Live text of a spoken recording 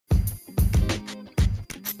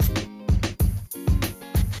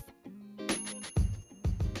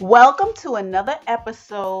Welcome to another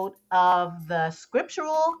episode of the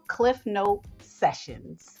Scriptural Cliff Note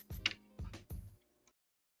Sessions.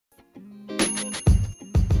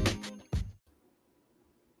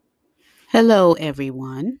 Hello,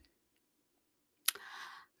 everyone.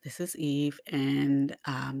 This is Eve, and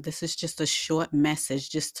this is just a short message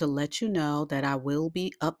just to let you know that I will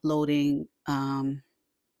be uploading many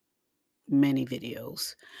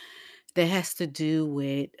videos that has to do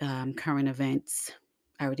with current events.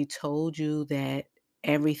 I already told you that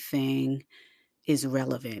everything is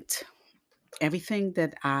relevant. Everything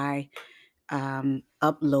that I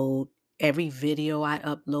upload, every video I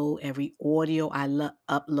upload, every audio I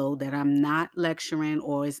upload that I'm not lecturing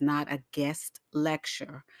or is not a guest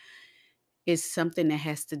lecture is something that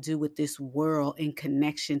has to do with this world in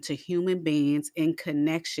connection to human beings, in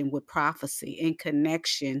connection with prophecy, in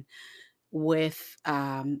connection with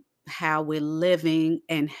how we're living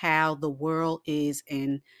and how the world is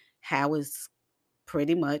and how it's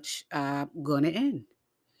pretty much going to end.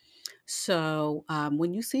 So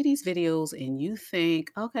when you see these videos and you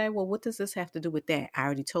think, okay, well, what does this have to do with that? I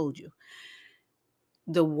already told you.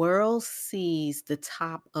 The world sees the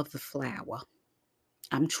top of the flower.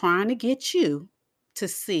 I'm trying to get you to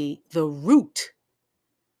see the root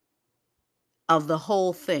of the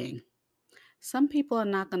whole thing. Some people are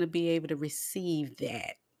not going to be able to receive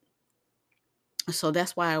that. So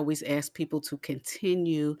that's why I always ask people to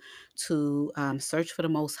continue to search for the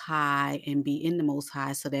Most High and be in the Most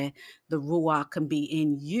High so that the Ruach can be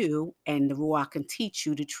in you and the Ruach can teach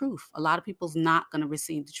you the truth. A lot of people's not going to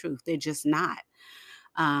receive the truth. They're just not.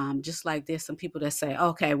 Just like there's some people that say,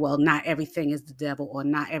 okay, well, not everything is the devil or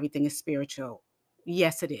not everything is spiritual.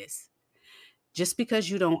 Yes, it is. Just because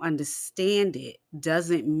you don't understand it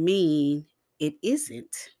doesn't mean it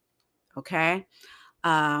isn't. Okay.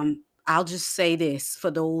 I'll just say this for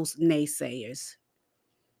those naysayers.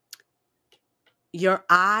 Your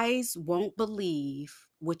eyes won't believe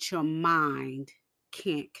what your mind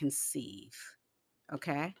can't conceive.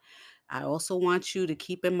 Okay. I also want you to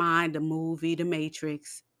keep in mind the movie The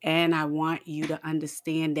Matrix. And I want you to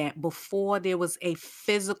understand that before there was a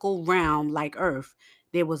physical realm like Earth,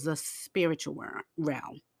 there was a spiritual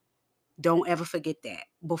realm. Don't ever forget that.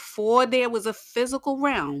 Before there was a physical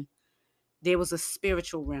realm, there was a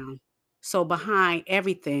spiritual realm. So behind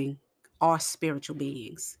everything are spiritual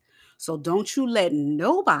beings. So don't you let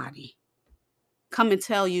nobody come and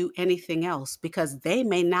tell you anything else because they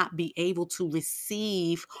may not be able to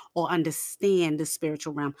receive or understand the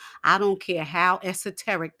spiritual realm. I don't care how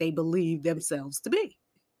esoteric they believe themselves to be.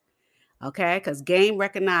 Okay? Because game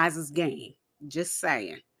recognizes game. Just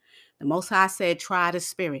saying. The Most High said, try the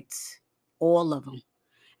spirits, all of them.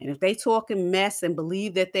 And if they talking mess and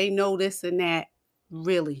believe that they know this and that,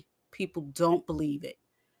 really, people don't believe it.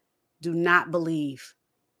 Do not believe.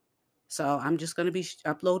 So I'm just going to be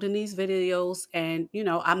uploading these videos and,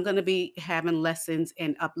 I'm going to be having lessons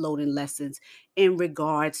and uploading lessons in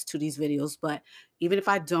regards to these videos. But even if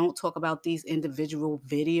I don't talk about these individual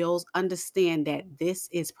videos, understand that this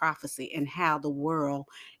is prophecy and how the world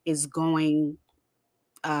is going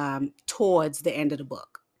towards the end of the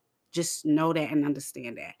book. Just know that and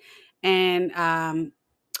understand that. And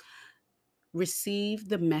receive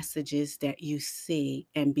the messages that you see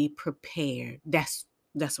and be prepared. That's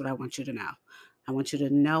what I want you to know. I want you to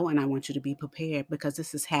know and I want you to be prepared because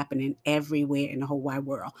this is happening everywhere in the whole wide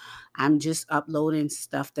world. I'm just uploading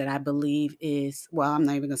stuff that I believe is, well, I'm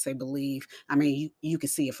not even going to say believe. I mean, you can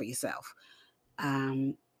see it for yourself.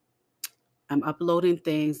 Um, I'm uploading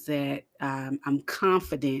things that I'm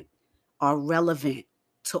confident are relevant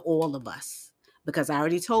to all of us because I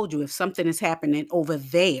already told you if something is happening over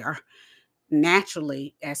there,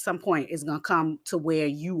 naturally at some point it's going to come to where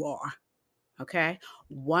you are. Okay.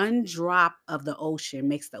 One drop of the ocean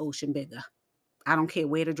makes the ocean bigger. I don't care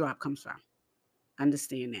where the drop comes from.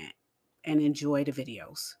 Understand that and enjoy the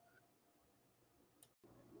videos.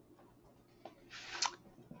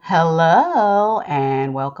 Hello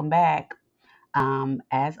and welcome back.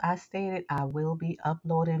 As I stated, I will be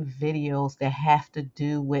uploading videos that have to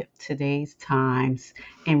do with today's times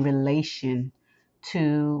in relation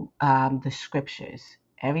to the scriptures.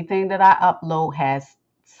 Everything that I upload has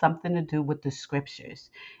something to do with the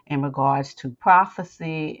scriptures in regards to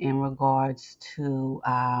prophecy, in regards to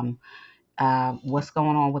what's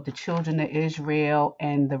going on with the children of Israel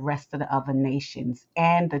and the rest of the other nations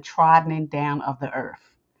and the troddening down of the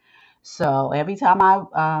earth. So every time I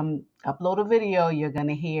upload a video, you're going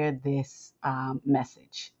to hear this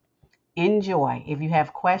message. Enjoy. If you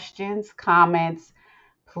have questions, comments,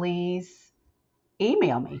 please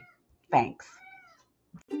email me. Thanks.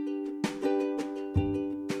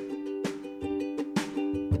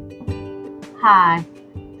 Hi,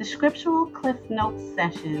 the Scriptural Cliff Notes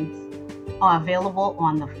sessions are available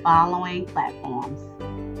on the following platforms: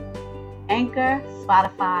 Anchor,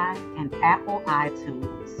 Spotify, and Apple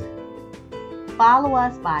iTunes. Follow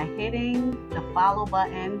us by hitting the follow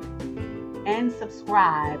button and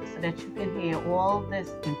subscribe so that you can hear all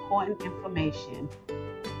this important information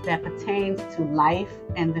that pertains to life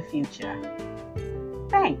and the future.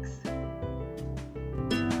 Thanks.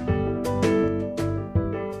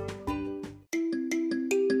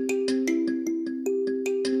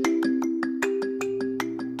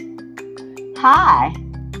 Hi.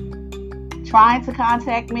 Trying to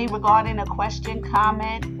contact me regarding a question,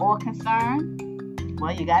 comment, or concern?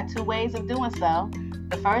 Well, you got two ways of doing so.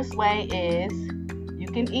 The first way is you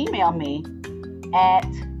can email me at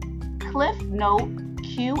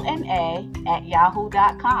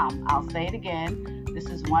cliffnoteqa@yahoo.com. I'll say it again. This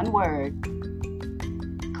is one word.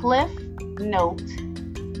 Cliffnote,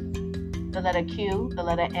 the letter Q, the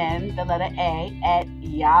letter N, the letter A,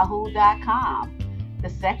 @yahoo.com. The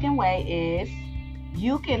second way is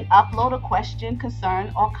you can upload a question,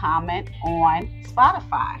 concern, or comment on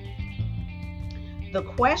Spotify. The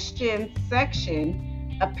question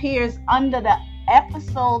section appears under the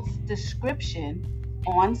episode's description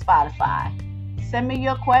on Spotify. Send me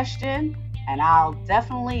your question and I'll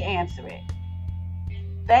definitely answer it.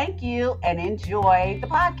 Thank you and enjoy the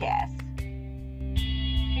podcast.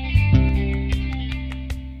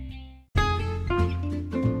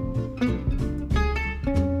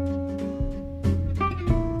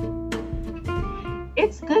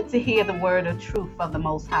 It's good to hear the word of truth of the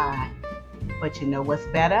Most High. But you know what's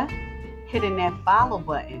better? Hitting that follow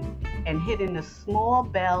button and hitting the small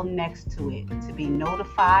bell next to it to be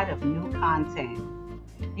notified of new content.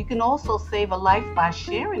 You can also save a life by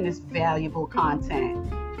sharing this valuable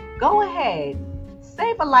content. Go ahead,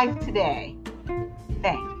 save a life today.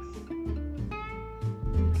 Thanks.